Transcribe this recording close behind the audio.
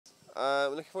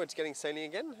I'm looking forward to getting sailing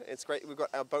again. It's great we've got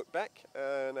our boat back,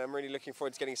 and I'm really looking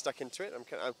forward to getting stuck into it.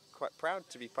 I'm quite proud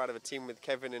to be part of a team with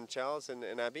Kevin and Charles and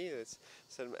Abby. There's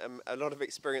a lot of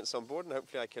experience on board, and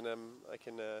hopefully I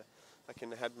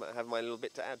can have my little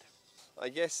bit to add. I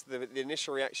guess the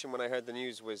initial reaction when I heard the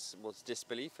news was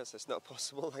disbelief. It's not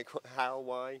possible. Like how,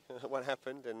 why, what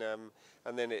happened,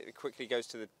 and then it quickly goes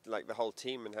to the whole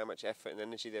team and how much effort and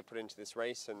energy they put into this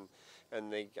race,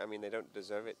 and they don't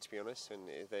deserve it, to be honest. And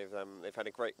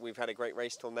we've had a great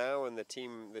race till now, and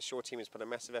the shore team has put a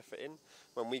massive effort in.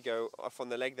 When we go off on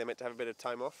the leg, they're meant to have a bit of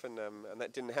time off, and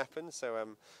that didn't happen. So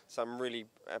I'm really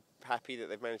happy that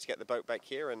they've managed to get the boat back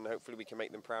here, and hopefully we can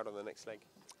make them proud on the next leg.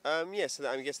 So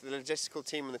I guess the logistical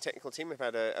team and the technical team have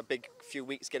had a big few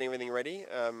weeks getting everything ready.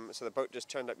 So the boat just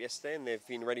turned up yesterday, and they've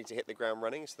been ready to hit the ground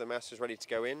running. So the mast is ready to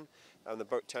go in. The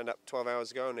boat turned up 12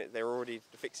 hours ago, and they're already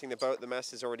fixing the boat. The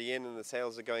mast is already in, and the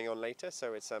sails are going on later.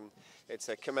 So it's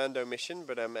a commando mission,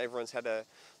 but everyone's had the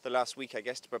last week, I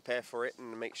guess, to prepare for it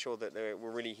and make sure that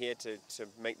we're really here to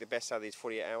make the best out of these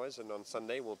 48 hours. And on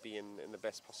Sunday, we'll be in the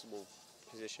best possible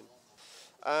position.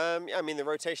 The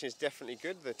rotation is definitely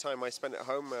good. The time I spent at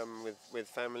home with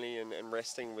family and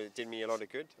resting did me a lot of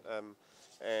good.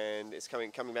 And it's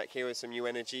coming back here with some new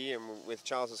energy, and with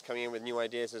Charles is coming in with new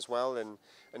ideas as well, and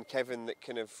Kevin that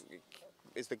kind of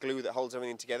is the glue that holds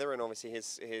everything together, and obviously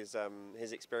his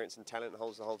experience and talent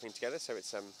holds the whole thing together. So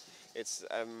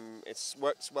it's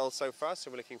worked well so far.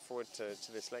 So we're looking forward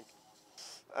to this leg.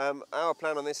 Our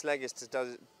plan on this leg is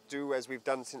to do as we've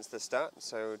done since the start.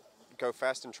 So go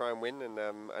fast and try and win, and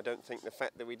I don't think the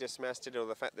fact that we dismasted or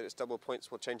the fact that it's double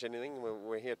points will change anything.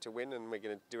 We're here to win, and we're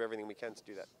going to do everything we can to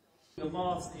do that. The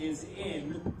mast is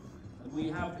in, and we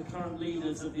have the current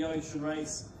leaders of the ocean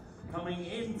race coming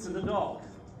into the dock.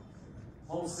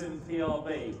 Holcim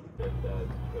PRB.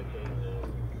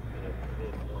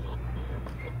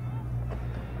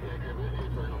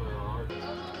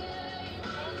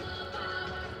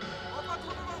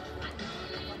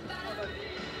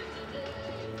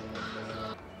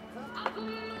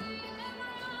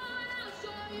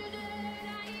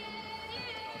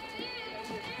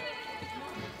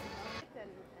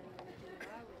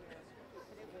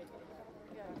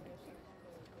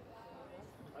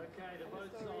 Okay, the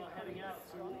boats are heading out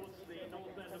towards the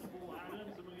north end of Port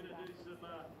Adams, and we're going to do some